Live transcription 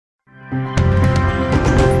टीवी11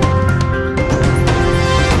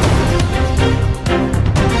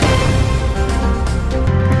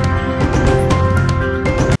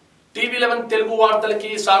 तेलुगु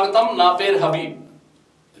वार्तलकी स्वागतम। ना पेर हबीब।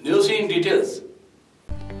 News in details.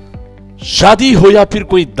 शादी हो या फिर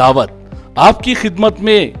कोई दावत, आपकी खिदमत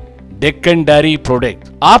में डेक्कन डेयरी प्रोडक्ट,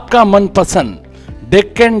 आपका मनपसंद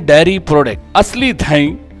डेक्कन डेयरी प्रोडक्ट, असली दही,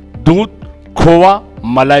 दूध, खोवा,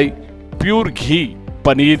 मलाई, प्योर घी,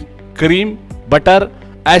 पनीर, क्रीम, बटर,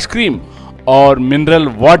 आइसक्रीम और मिनरल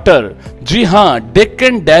वाटर। जी हाँ,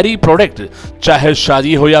 डेक्कन डेयरी प्रोडक्ट। चाहे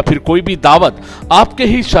शादी हो या फिर कोई भी दावत, आपके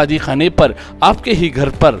ही शादी खाने पर, आपके ही घर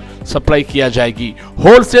पर सप्लाई किया जाएगी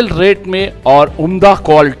होलसेल रेट में और उम्दा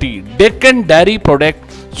quality. Deccan dairy product,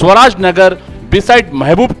 Swaraj नगर बिसाइड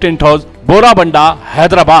महबूब टेंट हाउस, बोराबंडा,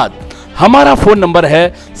 हैदराबाद। हमारा फोन नंबर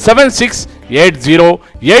है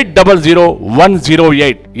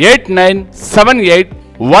 7680800108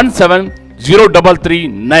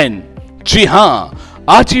 8978170339। जी हाँ,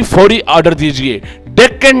 आज ही फौरी ऑर्डर दीजिए।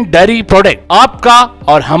 डेक्कन डेयरी प्रोडक्ट, आपका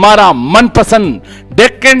और हमारा मनपसंद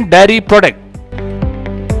डेक्कन डेयरी प्रोडक्ट।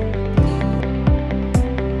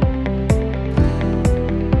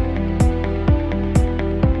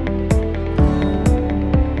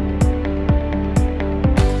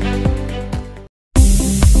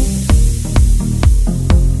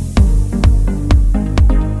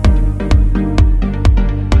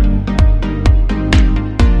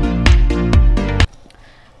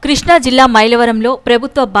 కృష్ణా జిల్లా మైలవరంలో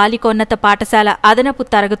ప్రభుత్వ బాలికోన్నత పాఠశాల అదనపు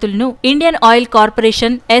తరగతులను Indian oil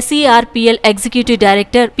corporation S.E.R.P.L executive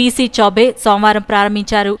director P.C.Choubey సోమవారం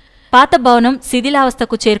ప్రారంభించారు. పాత భవనం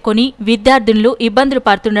శిథిలావస్థకు చేరుకొని విద్యార్థులు ఇబ్బందులు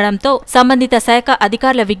పడుతుండటంతో సంబంధిత శాఖ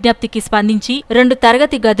అధికారుల విజ్ఞప్తికి స్పందించి 2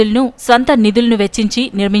 తరగతి గదులను స్వంత నిధులను వెచ్చించి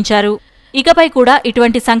నిర్మించారు. ఇకపై కూడా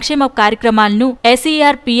ఇటువంటి సంక్షేమ కార్యక్రమాలను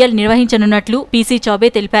S.E.R.P.L నిర్వహించనున్నట్లు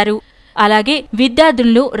P.C.Choubey తెలిపారు. అలాగే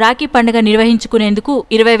విద్యార్థులు రాఖీ పండుగ నిర్వహించుకునేందుకు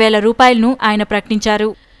 20,000 రూపాయలను ఆయన ప్రకటించారు.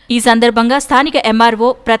 ఈ సందర్భంగా స్థానిక MRO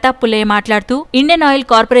ప్రతాప్ పుల్లయ్య మాట్లాడుతూ ఇండియన్ ఆయిల్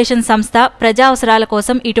కార్పొరేషన్ సంస్థ ప్రజా అవసరాల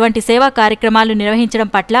కోసం ఇటువంటి సేవా కార్యక్రమాలు నిర్వహించడం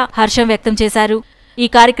పట్ల హర్షం వ్యక్తం చేశారు. ఈ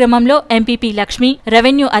కార్యక్రమంలో ఎంపీపీ లక్ష్మి,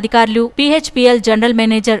 రెవెన్యూ అధికారులు, PHPL general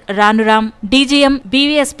manager రానురామ్, DGM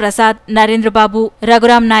BVS Prasad, Narendra Babu,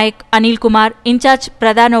 Raghuram Naik, Anil Kumar, incharge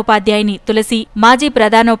ప్రధానోపాధ్యాయుని తులసి, మాజీ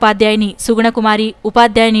ప్రధానోపాధ్యాయుని సుగుణకుమారి,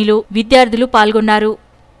 ఉపాధ్యాయునిలు, విద్యార్థులు పాల్గొన్నారు.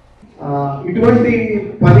 ఇటువంటి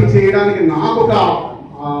పని చేయడానికి నాకు ఒక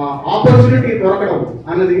ఆపర్చునిటీ దొరకడం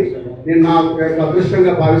అన్నది నేను నా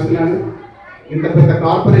అదృష్టంగా భావిస్తున్నాను. ఇంత పెద్ద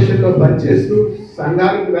కార్పొరేషన్లో పనిచేస్తూ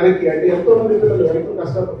సంఘానికి వెనక్కి అంటే ఎంతో మంది పిల్లలు వెనక్కి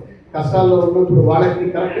కష్టాల్లో ఉన్నప్పుడు వాళ్ళకి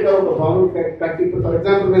కరెక్ట్గా ఒక భవనం కట్టి, ఇప్పుడు ఫర్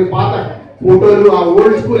ఎగ్జాంపుల్ నేను పాత ఫోటోలు ఆ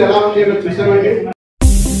ఓల్డ్ స్కూల్ ఎలా ఉంది అని చూసామంటే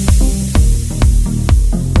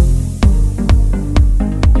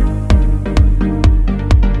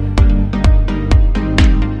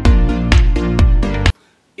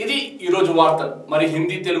ఇది ఈరోజు వార్తలు. మరి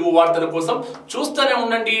హిందీ తెలుగు వార్తల కోసం చూస్తూనే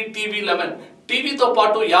ఉండండి టీవీ11. టీవీతో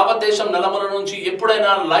పాటు యావత్ దేశం నలుమూల నుంచి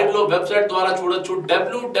ఎప్పుడైనా లైవ్ లో వెబ్సైట్ ద్వారా చూడొచ్చు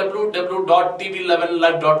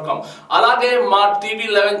www.tv11live.com. అలాగే మా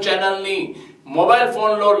టీవీ11 ఛానల్ ని మొబైల్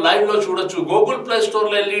ఫోన్ లో లైవ్ లో చూడొచ్చు. గూగుల్ ప్లే స్టోర్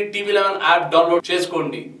లో వెళ్ళి టీవీ11 యాప్ డౌన్లోడ్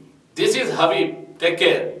చేసుకోండి. This is Habib. Take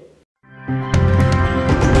care.